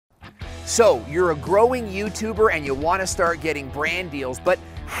So you're a growing YouTuber and you want to start getting brand deals, but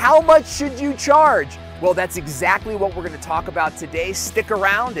how much should you charge? Well, that's exactly what we're going to talk about today. Stick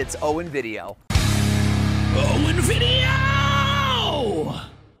around, it's Owen Video. Owen Video!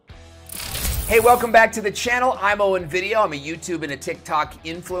 Hey, welcome back to the channel. I'm Owen Video. I'm a YouTube and a TikTok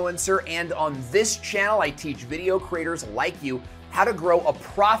influencer, and on this channel, I teach video creators like you how to grow a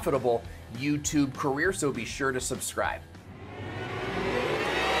profitable YouTube career, so be sure to subscribe.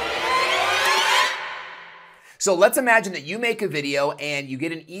 So let's imagine that you make a video and you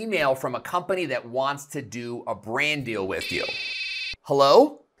get an email from a company that wants to do a brand deal with you.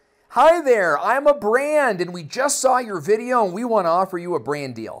 Hello? Hi there, I'm a brand and we just saw your video and we want to offer you a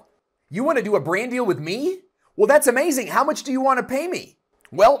brand deal. You want to do a brand deal with me? Well, that's amazing. How much do you want to pay me?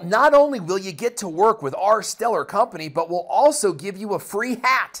 Well, not only will you get to work with our stellar company, but we'll also give you a free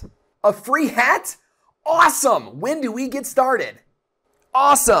hat. A free hat? Awesome! When do we get started?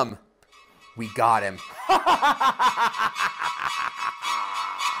 Awesome! We got him.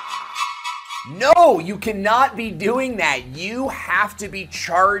 No, you cannot be doing that. You have to be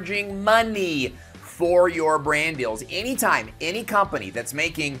charging money for your brand deals. Anytime, any company that's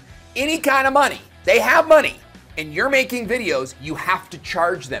making any kind of money, they have money, and you're making videos, you have to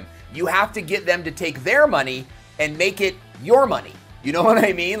charge them. You have to get them to take their money and make it your money. You know what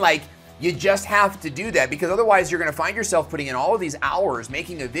I mean? Like, you just have to do that, because otherwise you're gonna find yourself putting in all of these hours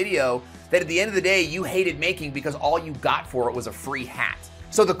making a video that at the end of the day you hated making because all you got for it was a free hat.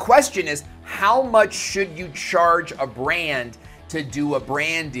 So the question is, how much should you charge a brand to do a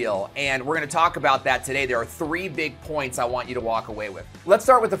brand deal? And we're gonna talk about that today. There are three big points I want you to walk away with. Let's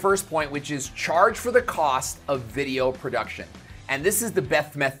start with the first point, which is charge for the cost of video production. And this is the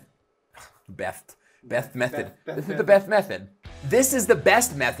best method. This is the best method. This is the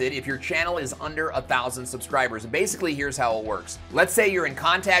best method if your channel is under 1,000 subscribers. And basically, here's how it works. Let's say you're in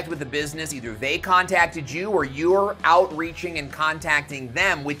contact with a business, either they contacted you or you're outreaching and contacting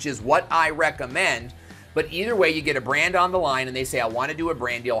them, which is what I recommend. But either way, you get a brand on the line and they say, I want to do a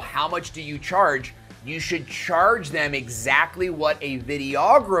brand deal. How much do you charge? You should charge them exactly what a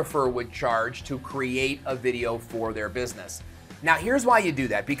videographer would charge to create a video for their business. Now, here's why you do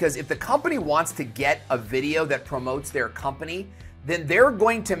that, because if the company wants to get a video that promotes their company, then they're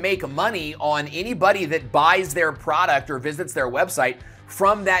going to make money on anybody that buys their product or visits their website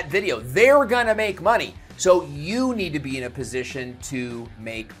from that video. They're gonna make money. So you need to be in a position to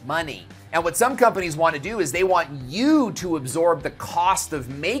make money. And what some companies want to do is they want you to absorb the cost of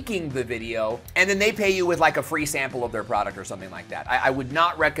making the video, and then they pay you with like a free sample of their product or something like that. I would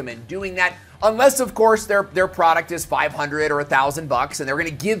not recommend doing that unless, of course, their product is $500 or $1,000 and they're going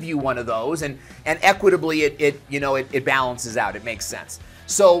to give you one of those, and equitably it balances out. It makes sense.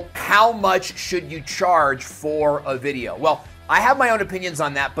 So how much should you charge for a video? Well, I have my own opinions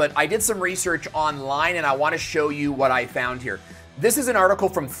on that, but I did some research online and I want to show you what I found here. This is an article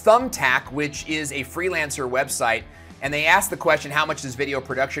from Thumbtack, which is a freelancer website, and they asked the question, how much does video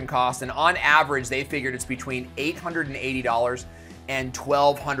production cost? And on average, they figured it's between $880 and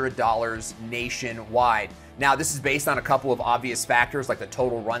 $1,200 nationwide. Now, this is based on a couple of obvious factors, like the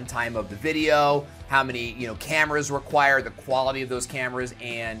total runtime of the video, how many cameras required, the quality of those cameras,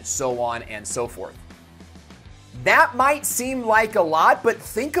 and so on and so forth. That might seem like a lot, but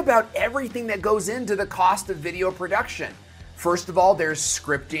think about everything that goes into the cost of video production. First of all, there's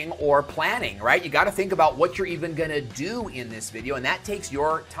scripting or planning, right? You got to think about what you're even going to do in this video, and that takes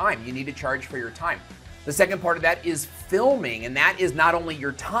your time. You need to charge for your time. The second part of that is filming, and that is not only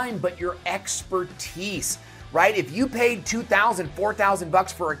your time, but your expertise, right? If you paid $2,000,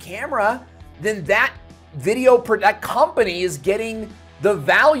 $4,000 for a camera, then that that company is getting the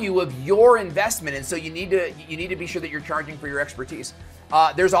value of your investment, and so you need to be sure that you're charging for your expertise.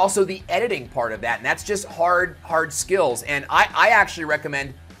 There's also the editing part of that, and that's just hard skills. And I actually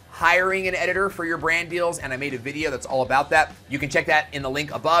recommend hiring an editor for your brand deals, and I made a video that's all about that. You can check that in the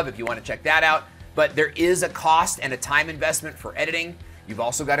link above if you want to check that out. But there is a cost and a time investment for editing. You've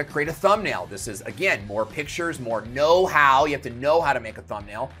also got to create a thumbnail. This is, again, more pictures, more know-how. You have to know how to make a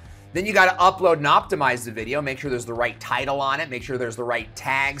thumbnail. Then you got to upload and optimize the video, make sure there's the right title on it, make sure there's the right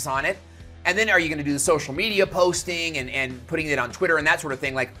tags on it. And then are you going to do the social media posting and putting it on Twitter and that sort of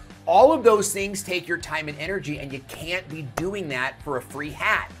thing? Like, all of those things take your time and energy, and you can't be doing that for a free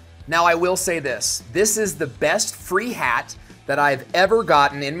hat. Now, I will say this. This is the best free hat that I've ever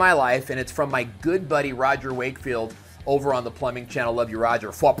gotten in my life, and it's from my good buddy Roger Wakefield over on the plumbing channel. Love you,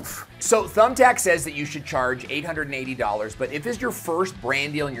 Roger. So Thumbtack says that you should charge $880, but if it's your first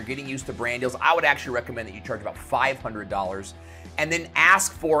brand deal and you're getting used to brand deals, I would actually recommend that you charge about $500 and then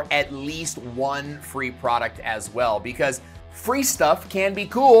ask for at least one free product as well, because free stuff can be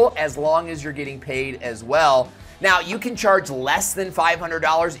cool as long as you're getting paid as well. Now, you can charge less than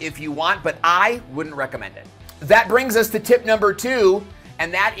 $500 if you want, but I wouldn't recommend it. That brings us to tip number 2,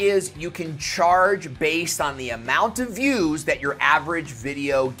 and that is you can charge based on the amount of views that your average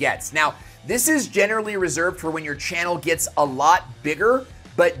video gets. Now, this is generally reserved for when your channel gets a lot bigger,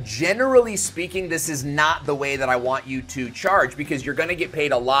 but generally speaking, this is not the way that I want you to charge because you're gonna get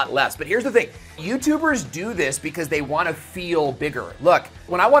paid a lot less. But here's the thing, YouTubers do this because they wanna feel bigger. Look,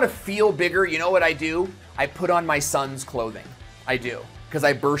 when I wanna feel bigger, you know what I do? I put on my son's clothing. I do, because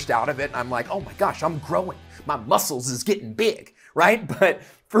I burst out of it and I'm like, oh my gosh, I'm growing. My muscles is getting big, right? But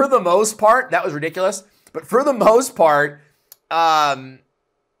for the most part, that was ridiculous. But for the most part, I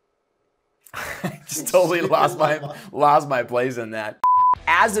just totally lost my place in that.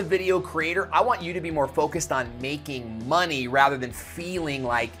 As a video creator, I want you to be more focused on making money rather than feeling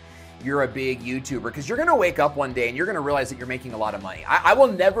like you're a big YouTuber, because you're gonna wake up one day and you're gonna realize that you're making a lot of money. I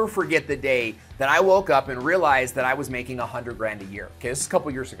will never forget the day that I woke up and realized that I was making 100 grand a year. Okay, this is a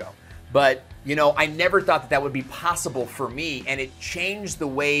couple years ago. But, you know, I never thought that that would be possible for me, and it changed the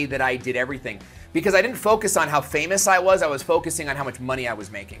way that I did everything. Because I didn't focus on how famous I was focusing on how much money I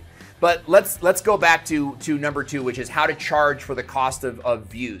was making. But let's go back to number 2, which is how to charge for the cost of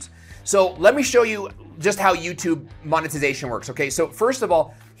views. So let me show you just how YouTube monetization works, okay? So first of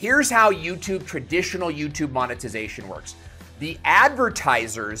all, here's how traditional YouTube monetization works. The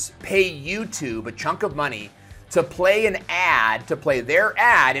advertisers pay YouTube a chunk of money to play their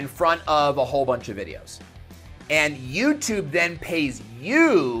ad in front of a whole bunch of videos. And YouTube then pays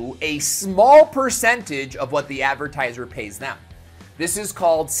you a small percentage of what the advertiser pays them. This is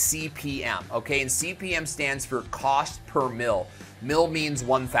called CPM, okay? And CPM stands for cost per mil. Mil means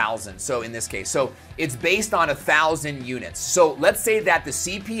 1,000, so in this case. So it's based on 1,000 units. So let's say that the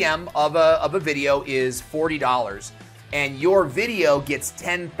CPM of a video is $40 and your video gets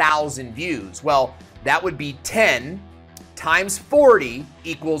 10,000 views. Well, that would be 10 times 40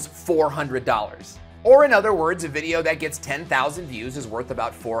 equals $400. Or in other words, a video that gets 10,000 views is worth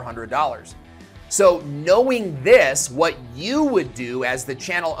about $400. So knowing this, what you would do as the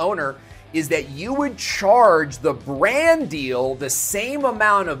channel owner is that you would charge the brand deal the same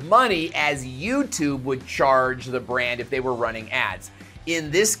amount of money as YouTube would charge the brand if they were running ads. In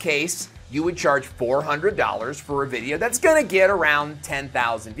this case, you would charge $400 for a video that's gonna get around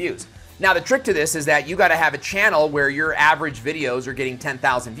 10,000 views. Now, the trick to this is that you gotta have a channel where your average videos are getting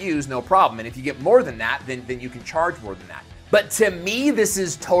 10,000 views, no problem. And if you get more than that, then you can charge more than that. But to me, this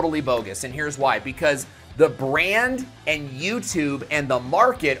is totally bogus, and here's why. Because the brand and YouTube and the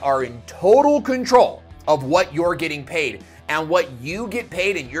market are in total control of what you're getting paid. And what you get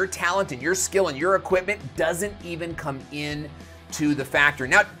paid and your talent and your skill and your equipment doesn't even come in to the factor.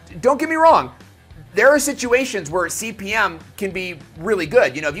 Now, don't get me wrong. There are situations where CPM can be really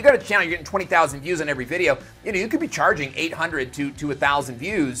good. You know, if you got a channel, you're getting 20,000 views on every video, you know, you could be charging 800 to 1,000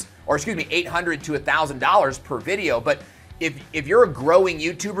 views, or excuse me, $800 to $1,000 per video. But if you're a growing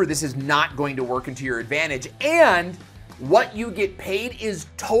YouTuber, this is not going to work into your advantage. And what you get paid is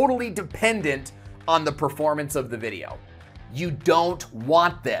totally dependent on the performance of the video. You don't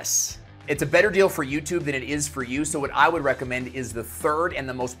want this. It's a better deal for YouTube than it is for you. So what I would recommend is the third and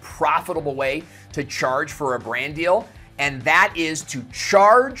the most profitable way to charge for a brand deal. And that is to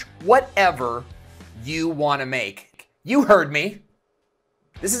charge whatever you want to make. You heard me.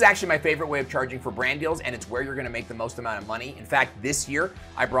 This is actually my favorite way of charging for brand deals, and it's where you're gonna make the most amount of money. In fact, this year,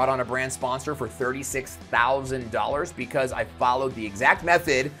 I brought on a brand sponsor for $36,000 because I followed the exact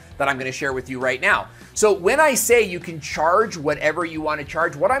method that I'm gonna share with you right now. So when I say you can charge whatever you wanna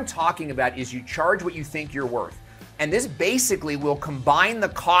charge, what I'm talking about is you charge what you think you're worth. And this basically will combine the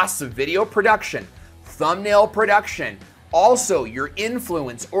costs of video production, thumbnail production, also your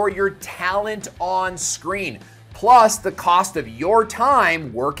influence or your talent on screen, plus the cost of your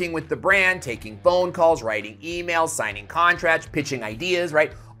time working with the brand, taking phone calls, writing emails, signing contracts, pitching ideas,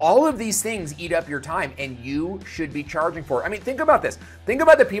 right? All of these things eat up your time, and you should be charging for it. I mean, think about this. Think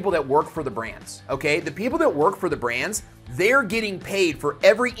about the people that work for the brands, okay? The people that work for the brands, they're getting paid for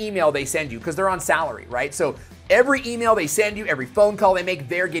every email they send you because they're on salary, right? So every email they send you, every phone call they make,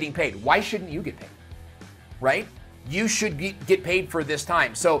 they're getting paid. Why shouldn't you get paid, right? You should get paid for this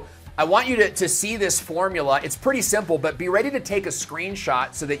time. So I want you to see this formula. It's pretty simple, but be ready to take a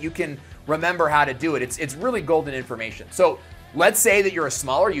screenshot so that you can remember how to do it. It's really golden information. So let's say that you're a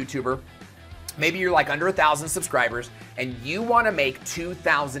smaller YouTuber. Maybe you're like under 1,000 subscribers and you want to make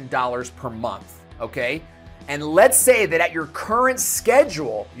 $2,000 per month, okay? And let's say that at your current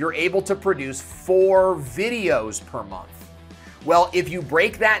schedule, you're able to produce 4 videos per month. Well, if you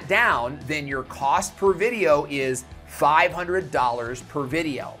break that down, then your cost per video is $500 per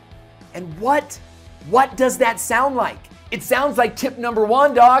video. And what does that sound like? It sounds like tip number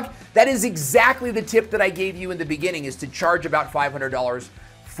one, dog. That is exactly the tip that I gave you in the beginning, is to charge about $500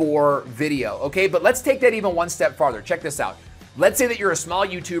 for video, okay? But let's take that even one step farther. Check this out. Let's say that you're a small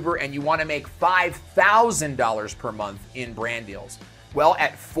YouTuber and you want to make $5,000 per month in brand deals. Well,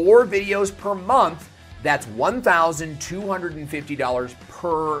 at 4 videos per month, that's $1,250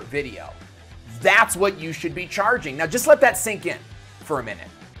 per video. That's what you should be charging. Now, just let that sink in for a minute,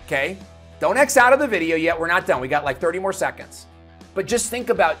 okay? Don't X out of the video yet. We're not done. We got like 30 more seconds. But just think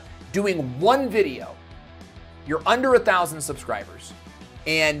about doing one video. You're under 1,000 subscribers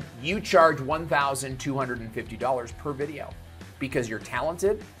and you charge $1,250 per video because you're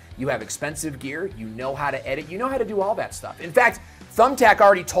talented, you have expensive gear, you know how to edit, you know how to do all that stuff. In fact, Thumbtack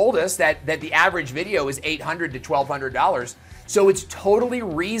already told us that the average video is $800 to $1,200. So it's totally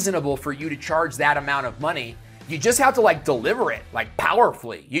reasonable for you to charge that amount of money. You just have to like deliver it like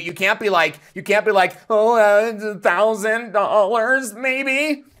powerfully. You can't be like, oh, $1,000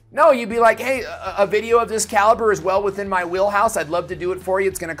 maybe. No, you'd be like, hey, a video of this caliber is well within my wheelhouse. I'd love to do it for you.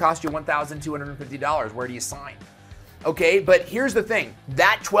 It's gonna cost you $1,250. Where do you sign? Okay, but here's the thing.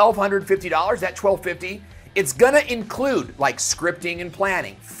 That $1,250, that $1,250, it's gonna include like scripting and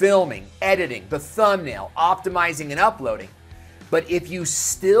planning, filming, editing, the thumbnail, optimizing and uploading. But if you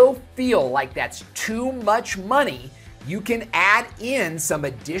still feel like that's too much money, you can add in some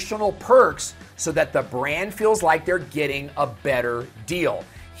additional perks so that the brand feels like they're getting a better deal.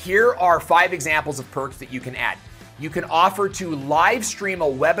 Here are 5 examples of perks that you can add. You can offer to live stream a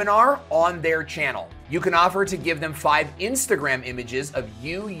webinar on their channel. You can offer to give them 5 Instagram images of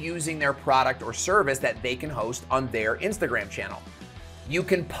you using their product or service that they can host on their Instagram channel. You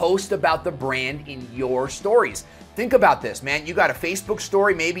can post about the brand in your stories. Think about this, man. You got a Facebook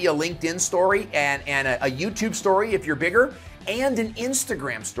story, maybe a LinkedIn story, and a YouTube story if you're bigger, and an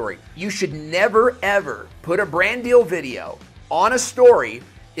Instagram story. You should never, ever put a brand deal video on a story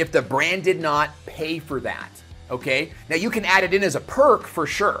if the brand did not pay for that, okay? Now, you can add it in as a perk for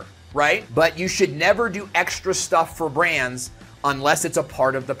sure, right? But you should never do extra stuff for brands unless it's a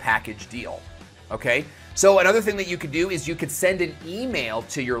part of the package deal, okay? So another thing that you could do is you could send an email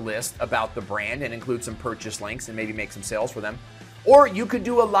to your list about the brand and include some purchase links and maybe make some sales for them. Or you could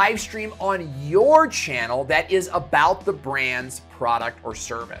do a live stream on your channel that is about the brand's product or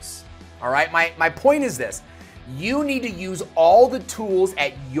service. All right, my point is this. You need to use all the tools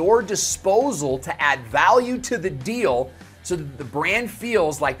at your disposal to add value to the deal so that the brand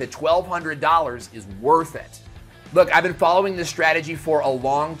feels like the $1,200 is worth it. Look, I've been following this strategy for a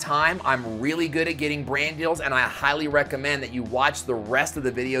long time. I'm really good at getting brand deals, and I highly recommend that you watch the rest of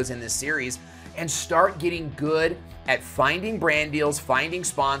the videos in this series and start getting good at finding brand deals, finding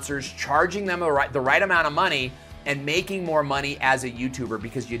sponsors, charging them the right amount of money, and making more money as a YouTuber,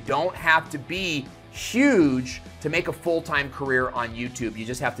 because you don't have to be huge to make a full-time career on YouTube. You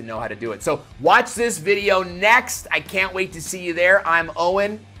just have to know how to do it. So watch this video next. I can't wait to see you there. I'm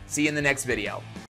Owen. See you in the next video.